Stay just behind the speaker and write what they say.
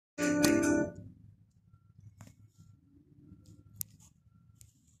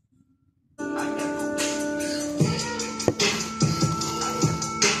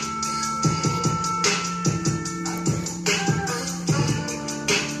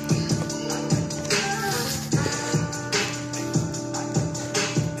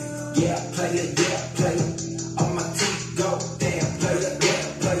player, yeah, player. On my teeth go, damn player, yeah,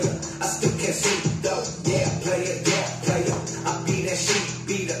 player. I still can't see though, yeah, player, yeah, player. I be that sheep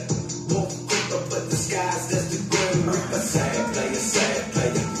beater, wolf creeper, but disguised as the grim reaper. Sad player,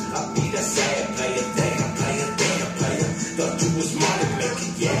 I be that sad player, damn player. Thought you was smart and make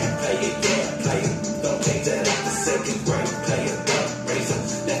it, yeah, player. Don't think that I can say it, great player, razor.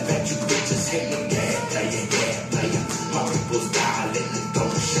 Laugh at you bitches hating, yeah, player. My people's dialing and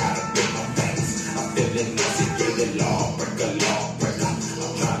throwing shot up in my face. I'm feeling instigated, lawbreaker.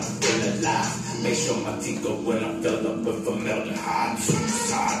 I'm trying to feel alive. Make sure my teeth go when I fill up with formaldehyde.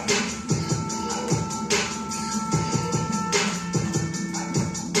 Suicide.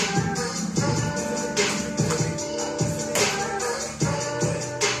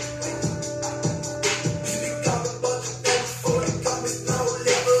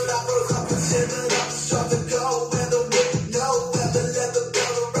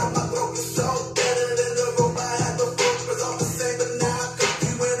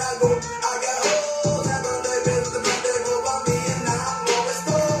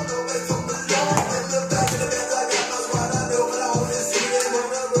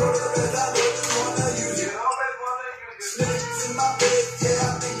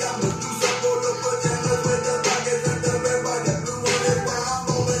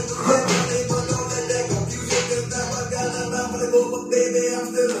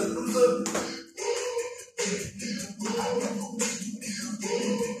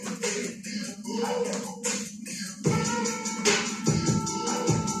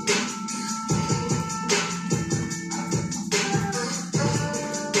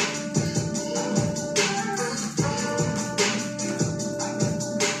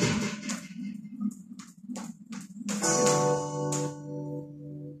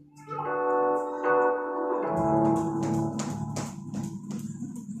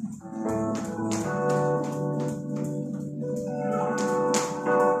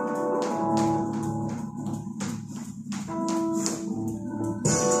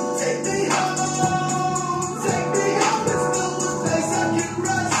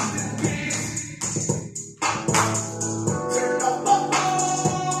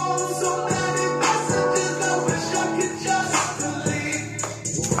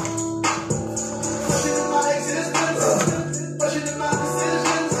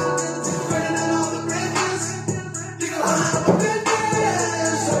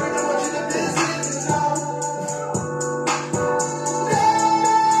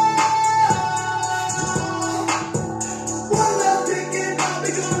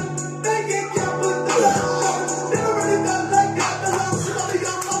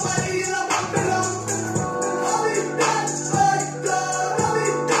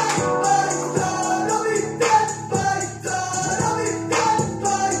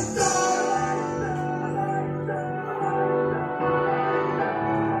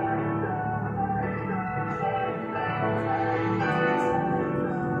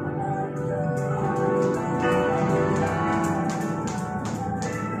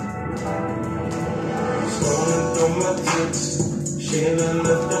 Chilling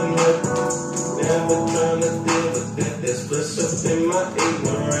left and right, never trying to deal with that. That's what's up in my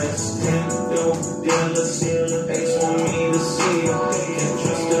ignorance. Can't go jealousy, hates want me to see it. Can't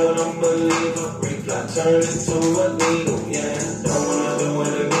trust an unbeliever. Reply turn into a needle. Yeah, don't wanna do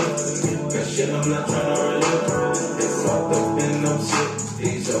it again. That shit I'm not trying to relive. Get fucked up in no shit.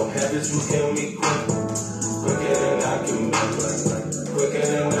 These old habits will kill me quick. Quicker than I can remember. Quicker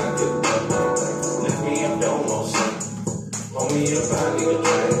than I could remember. Lift me up, don't want something. Hold me up, I need a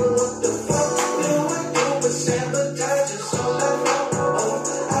drink. What the fuck do I do with sabotage? It's all I know.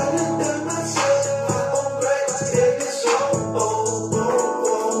 Oh, I done done myself my own grave. And it's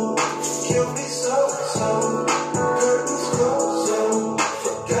kill me so. Curtains closed, so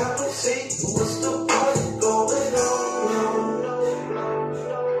forgot to see what's the point going on.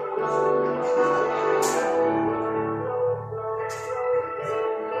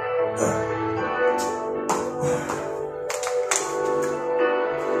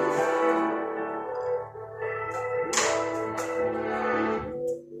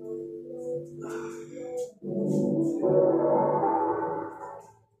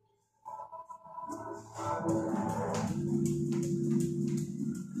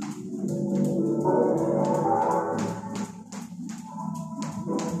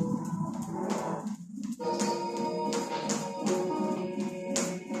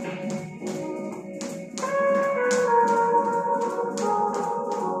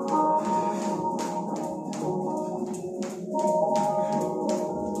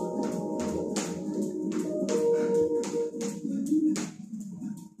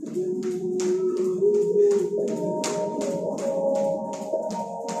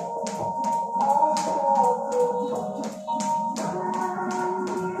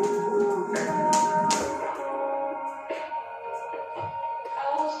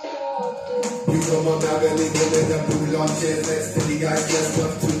 from a balcony, with the blue launches next to the ice chest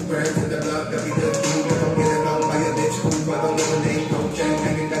of two prayers in the blood that we just do. If I'm getting on by a bitch who I don't know the name, no chain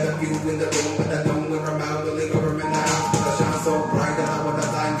hanging, got a few in the room, but I don't wear a mouth, only government in the house, cause I shine so bright that I want to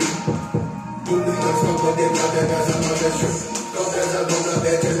find you. Who do you know what they love, that does not know the truth? Go there's a load of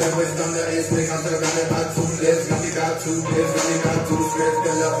bitch, and then with thunder is big, I'm surrounded by two lips, got me got two lips, got me got two scripts,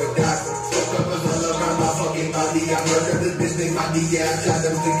 fill up with that. Spoke up was all around my fucking body, I murdered this bitch named Body, yeah, I shot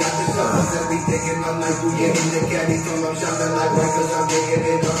them, they got this up, and we thinking I'm like, who yeah, in the caddy, so I'm shining like white, cause I'm taking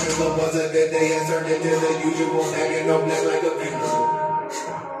it off, and what was a good day, and turned into the usual, hanging on black like a finger.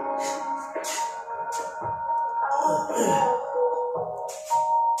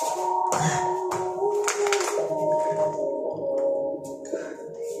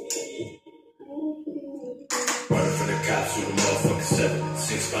 Running from the cops with a motherfucking 7.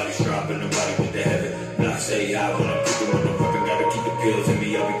 6 bodies dropping, nobody with the heaven. Not say I when I'm cooking with no weapon. Gotta keep the pills in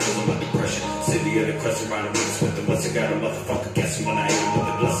me, I'll be killing my depression. City of the question, riding with Smith and Wesson. Got a motherfucker guessing when I hit him with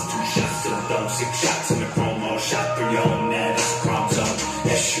the blessing. 2 shots to the dome, 6 shots in the chrome. All shot 3 on that, it's a crime zone.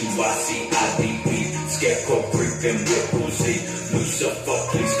 SUICIDP, scarecrow creeping with Uzi. Lucifer,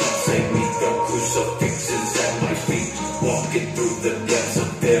 please come save me. The crucifixes at my feet. Walking through the depths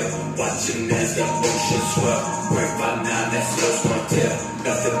of hell, watching as the ocean swell. Right by now, that's no smart tale.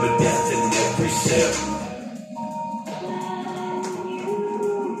 Nothing but death in every cell.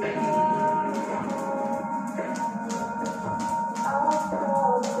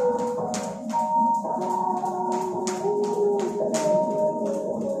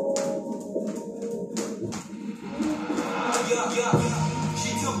 She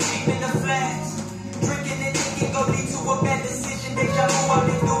too deep in the flash. Drinking and thinking go lead to a bad decision. Deja vu, I've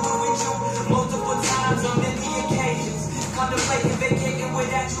been through it with you multiple times on many occasions. Contemplating vacating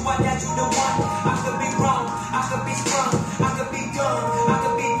without you, I doubt you the one. I could be wrong, I could be sprung, I could be dumb, I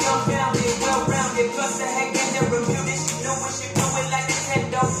could be dumbfounded, well-rounded. Plus the heck and the remuted. She knew what she do it like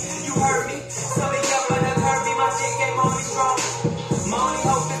Nintendo. You heard me, some of y'all would have heard me. My dick game on me strong. My only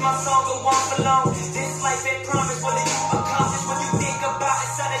hope is my song go on for long. This life ain't promised. What do you accomplish when you think about it?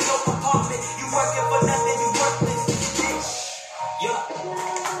 Son of your apartment. You working for nothing, you worthless, bitch. Yeah.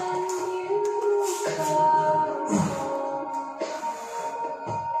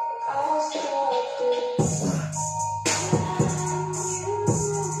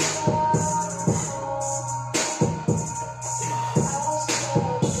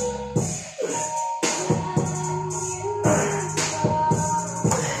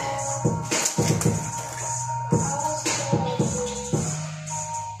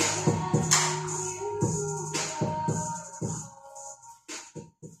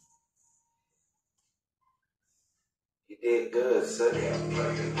 You did good, son.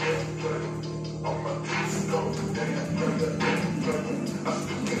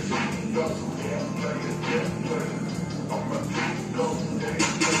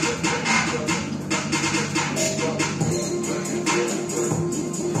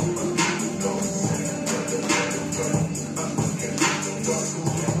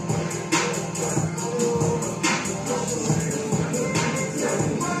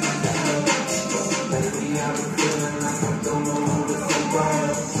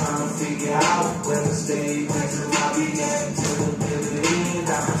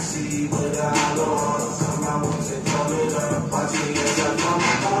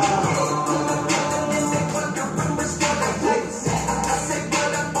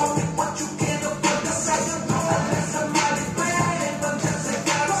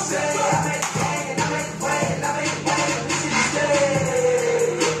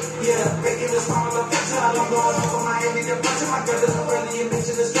 My girl is a friendly and bitch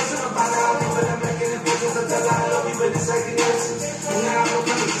in the stress. I'm about to have it, but I'm making it bitches until I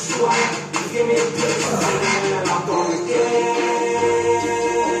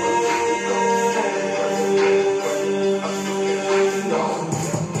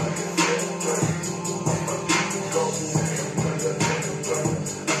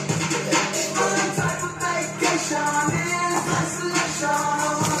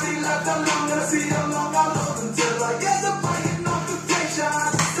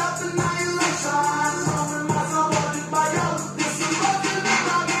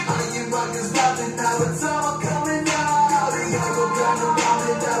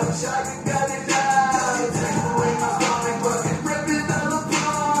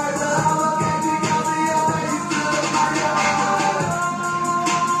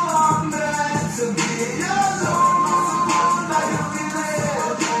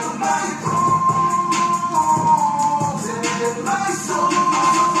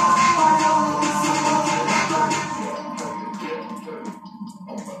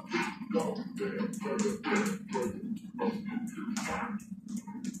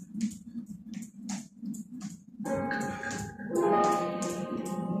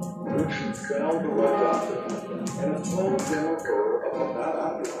she found the right doctor and told them her about that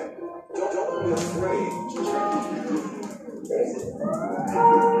appetite. Don't be afraid to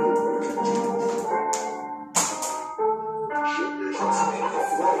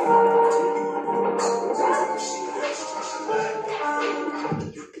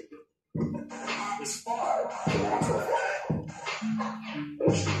Inspired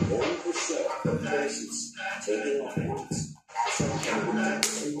only 1% of patients taking hormones.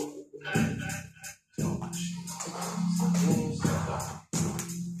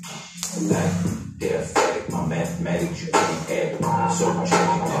 They're aesthetic, my mathematics, you can't add them. So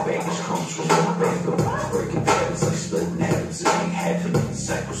changing my baggage comes from my back. Breaking patterns like splitting atoms, it ain't happening.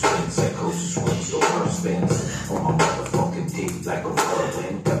 Cycle spins, psychosis swings, so world spins. On my motherfucking dick like a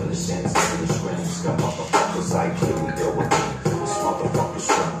whirlwind. Devilish sins, devilish rims. Got motherfuckers like, here we go again. This motherfucker's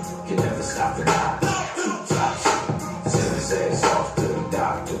strong, can never stop the die. Two tops, send his ass off to the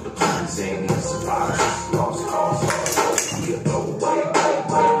doctor. Between zany and survivors, lost cause. He'll throw away,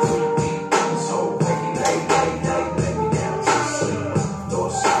 too deep. So lay me down to sleep.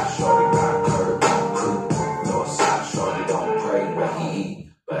 North side, shorty got curved, don't creep. North side, shorty don't pray where he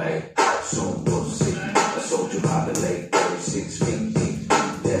eat. But hey, soon we'll see. I told you about the lake, 36 feet deep.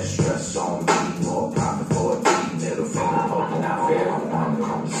 Less stress on me, more profit for a D. Middle finger poking out for everyone to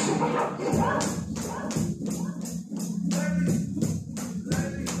come to see.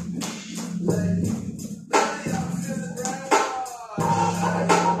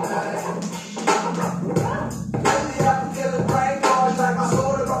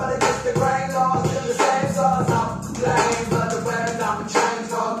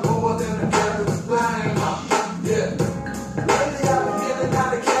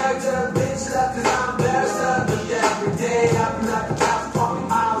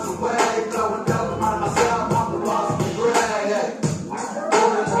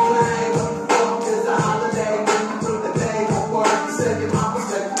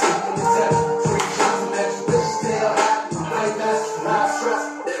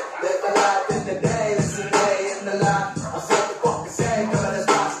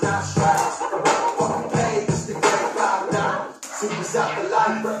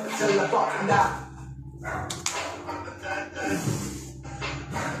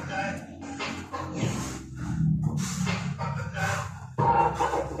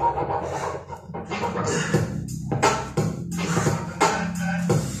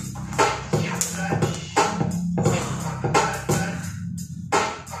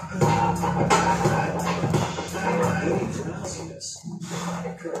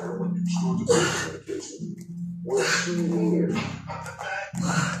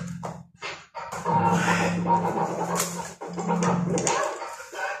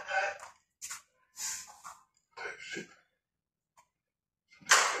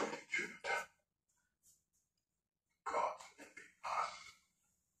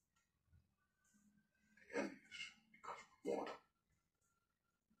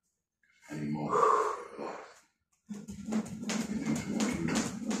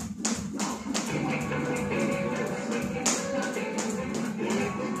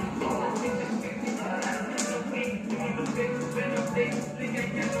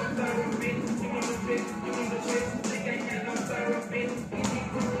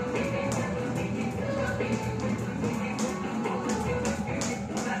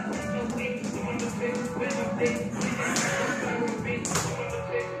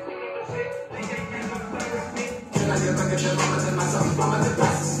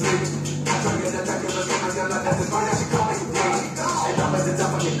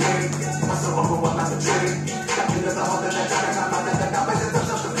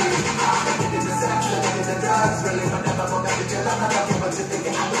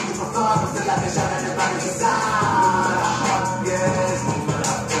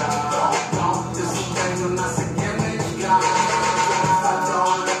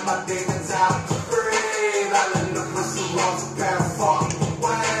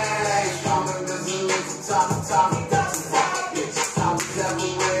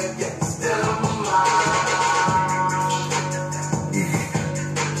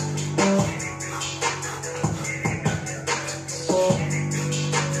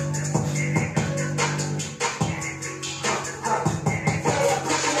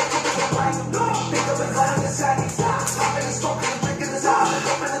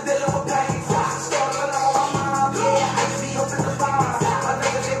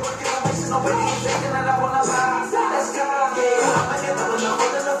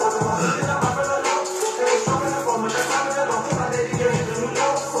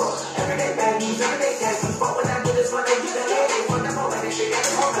 Everyday bad news, everyday cash, but when I do this, when they get ahead, they want them already, shit,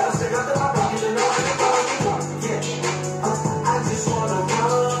 every home else,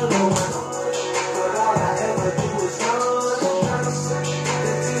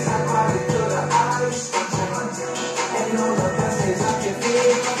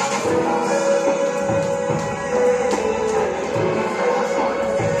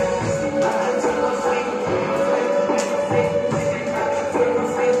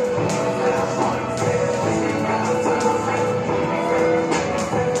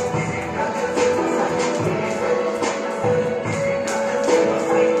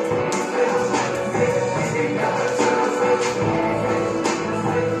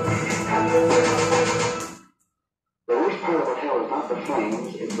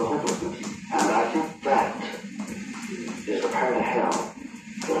 brings into hopelessness. And I think that is the part of hell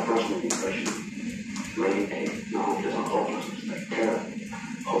that a person in depression may take. No, there's a hopelessness, like terror,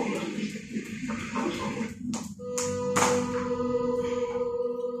 hopelessness comes over.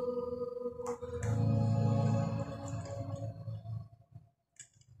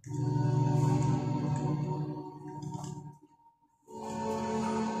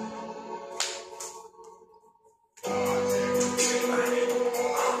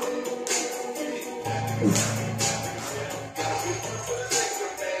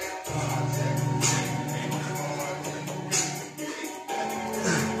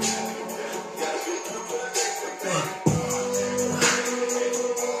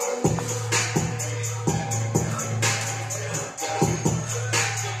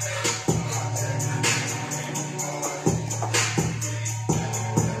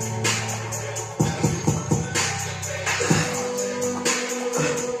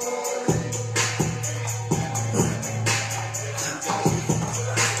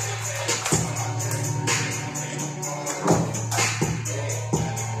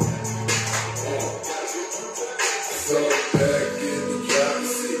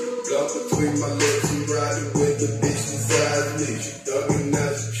 Between my legs and riding with the bitch beside me. She thugging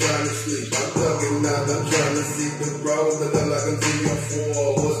out, she trying to sleep. I'm thugging out, I'm trying to see the road that all I can see on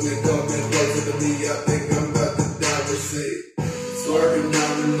 4. Wasn't it coming closer to me? I think I'm about to die with shit. Swerving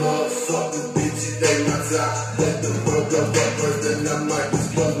out the motherfuckers, bitches, they my top. Let the world go up first, then I might just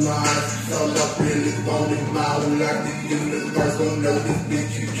close my eyes. All I really want is my own, like the universe. Don't know this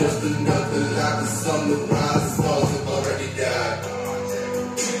bitch, you just another lie. The sunrise, stars have already died.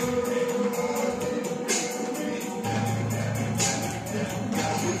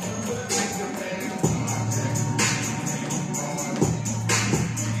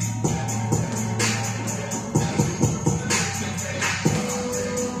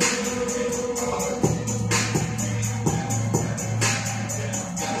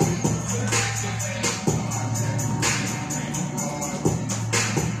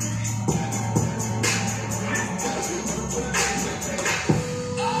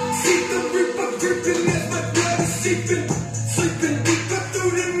 Sleeping deeper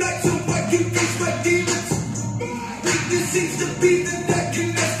through the night so I can face my demons. Weakness seems to be the neck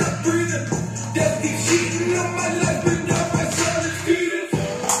and I stop breathing. Death keeps cheating on my life, but now my soul is feeding.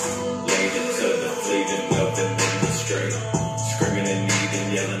 Later to the fleeting, nothing in the straight. Screaming and needing,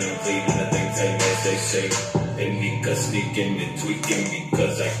 yelling and pleading. The things they know they say. And Nika sneaking and tweaking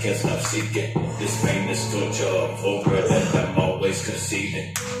because I can't stop seeking. This pain is torture of over that I'm always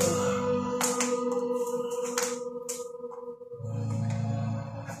conceding.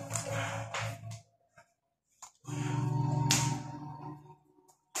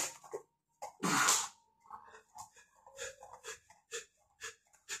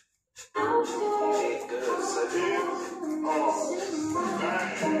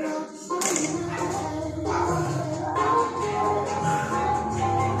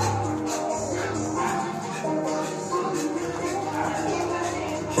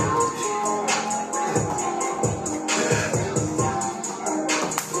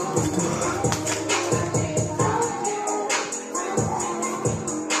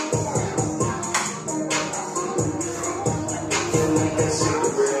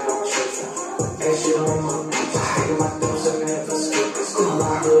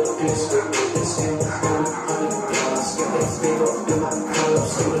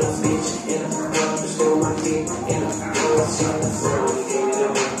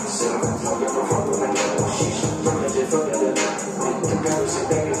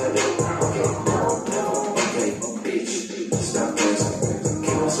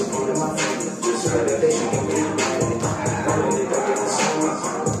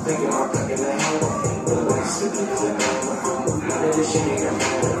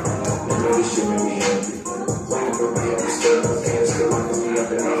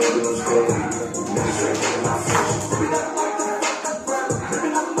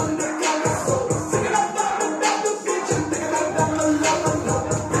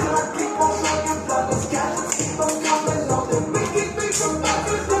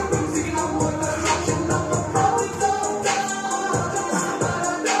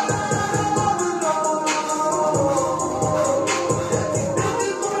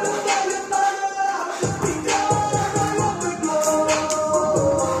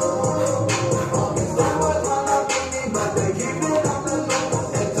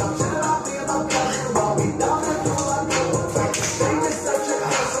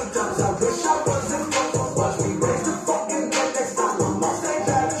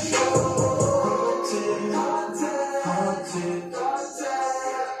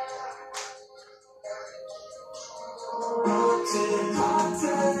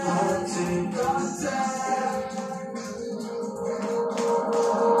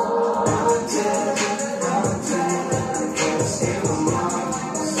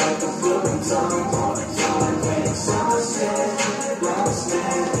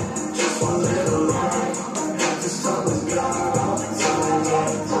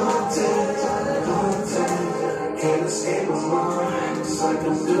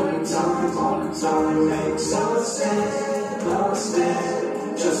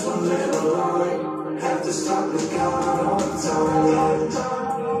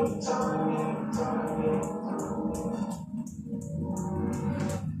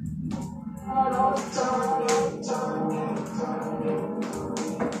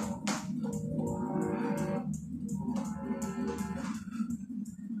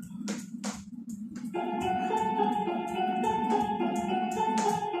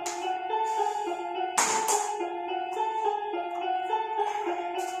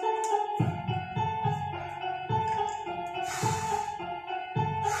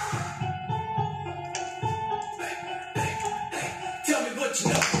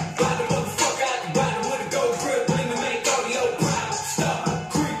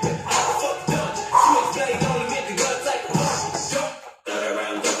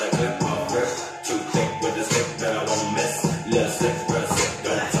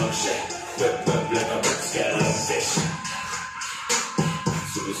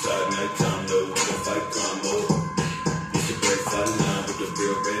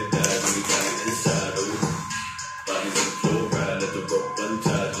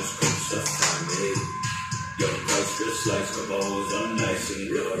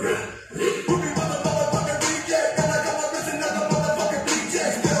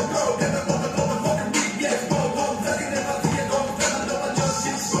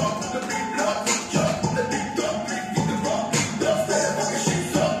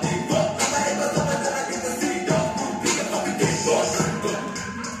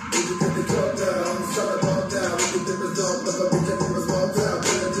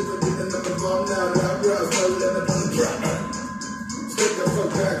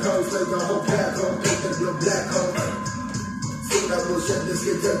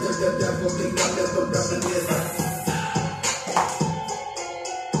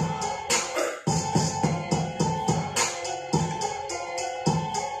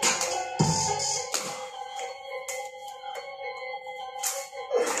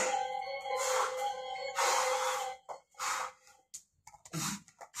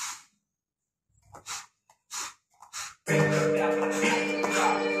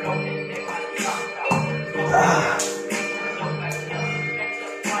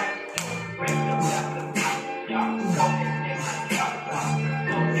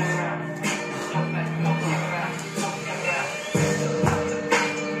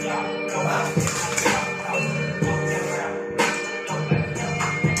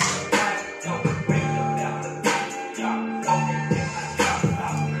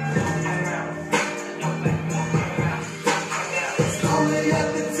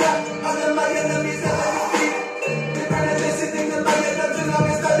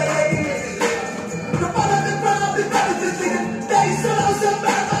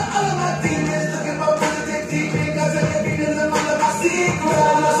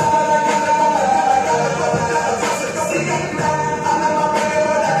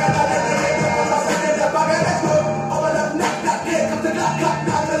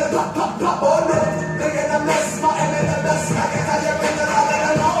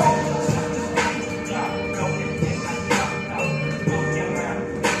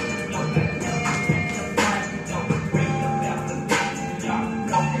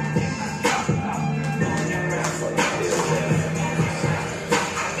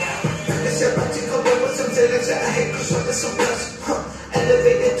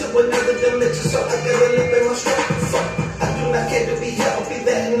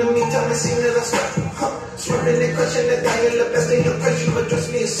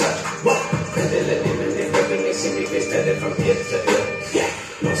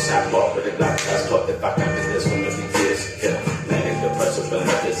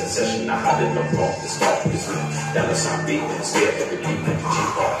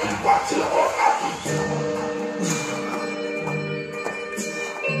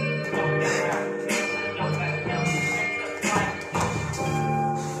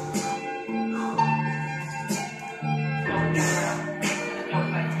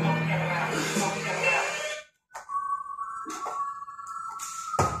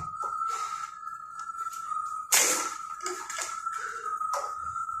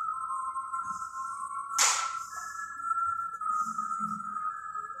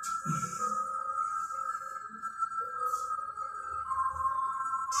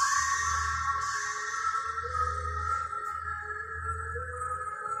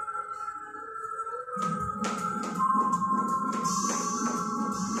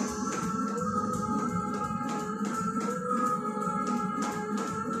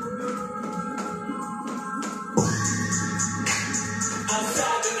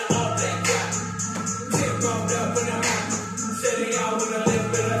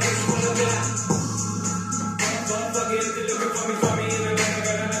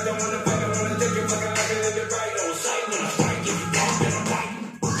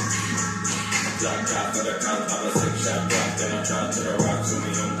 Block top for the cop, pop a 6-shot drop. Then I drop to the rock, so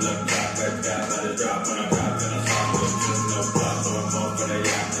me on blood top. Red dot, let it drop when I drop. Then I stop with two, no block. So I'm off for the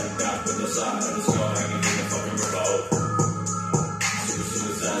yacht. And dock with the side of the skull hanging in the fucking river.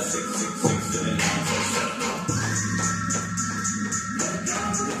 Suicide 666 to the 947.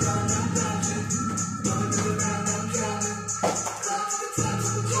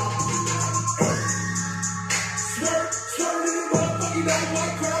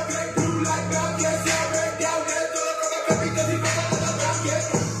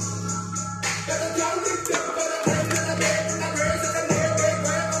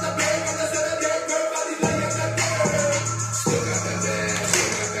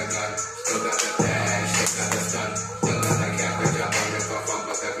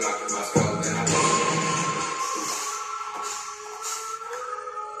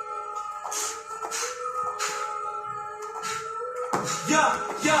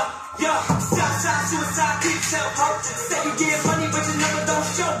 Southside suicide, keep self-hurt. Say you get money, but you never don't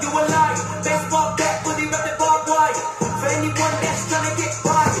show. You a liar. Baseball bat, fully wrapped in barbed wire. For anyone that's trying to get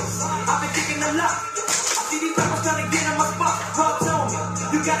biased, I've been thinking a lot. I see these rappers trying to get in my spot. Rob told me,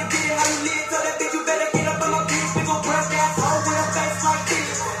 you gotta get it how you live. Tell that bitch you better get up on my bitch. Big ol' breath ass hoe with a face like this.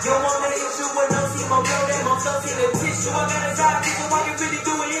 You don't want that issue with no see more girl, that more so see the tissue. I got a side people while you really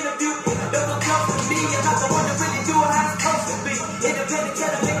do an interview. Don't come close to me, I'm not the one to really do it how it's supposed to be. Independent,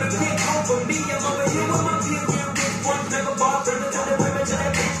 tell them able to pick home for me. I'm over here with my peers, getting rich. One paper bar, bring it to the women till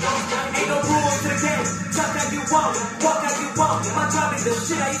that bitch don't stop. Ain't no rules to the game. Talk how you want, walk how you want. My job is the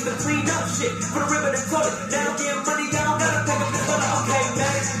shit, I used to clean up shit. Put a rib in the toilet. Now I'm getting money, y'all don't gotta pick up the toilet. Okay,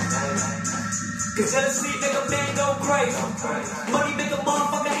 man. Cause jealousy make a man go crazy. Money make a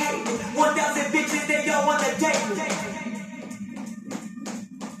motherfucker hate. 1,000 bitches, they all wanna date me.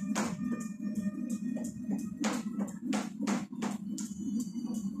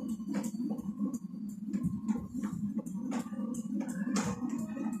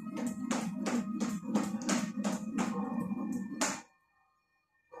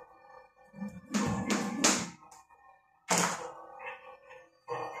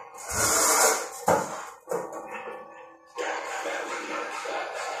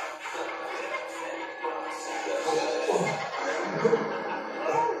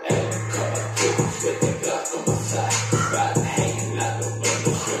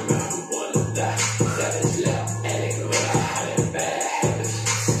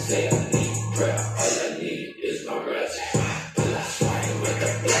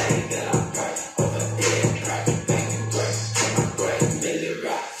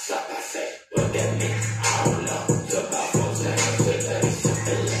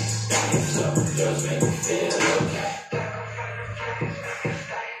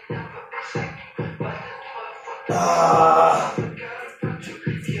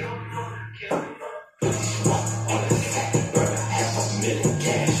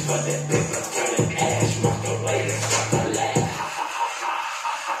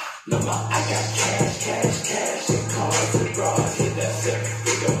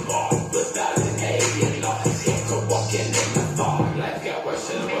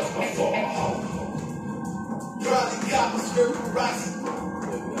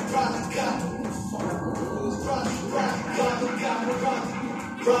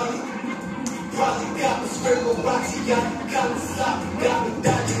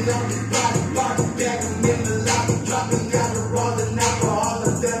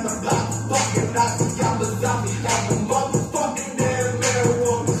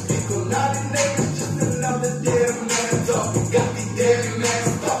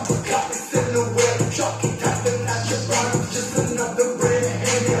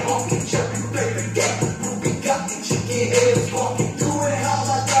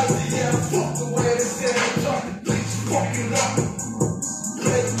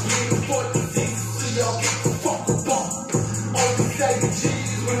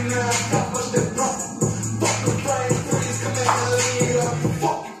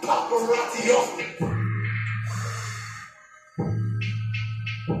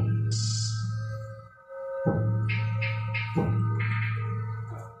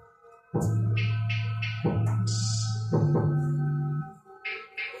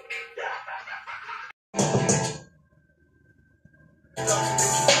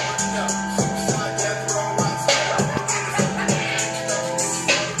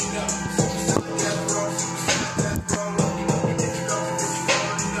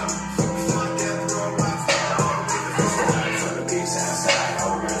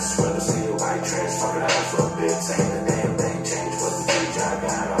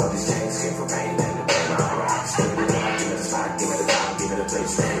 Give me the time, give me the place,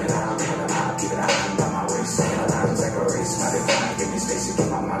 stand it out, give me the mind, give me the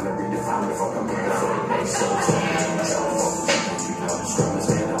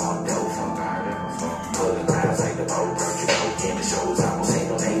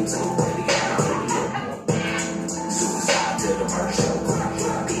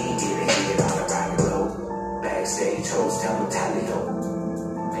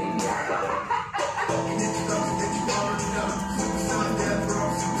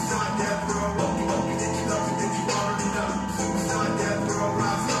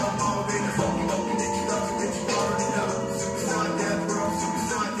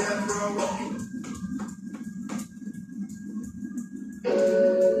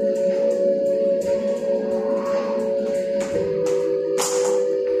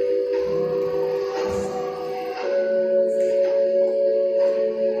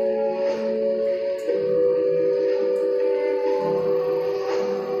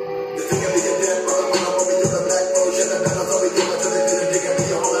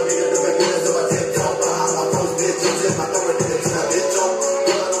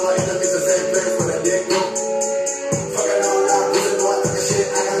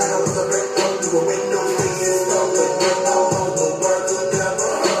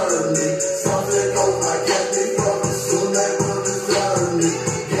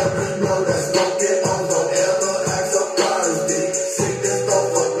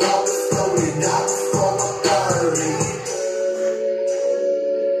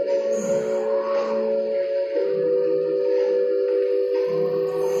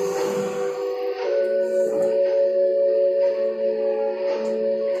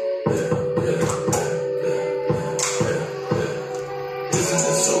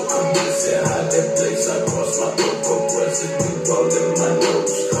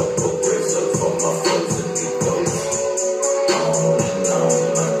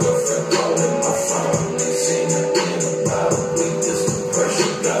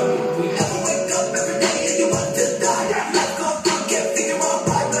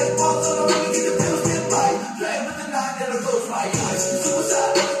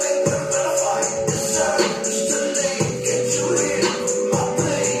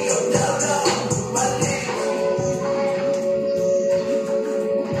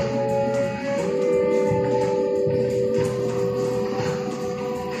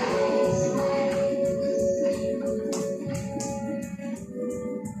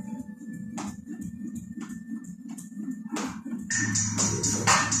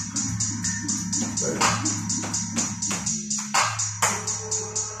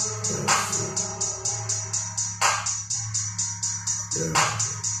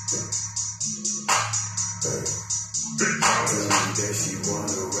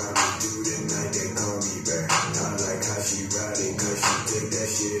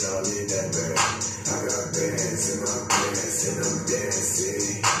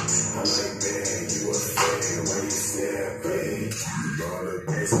I like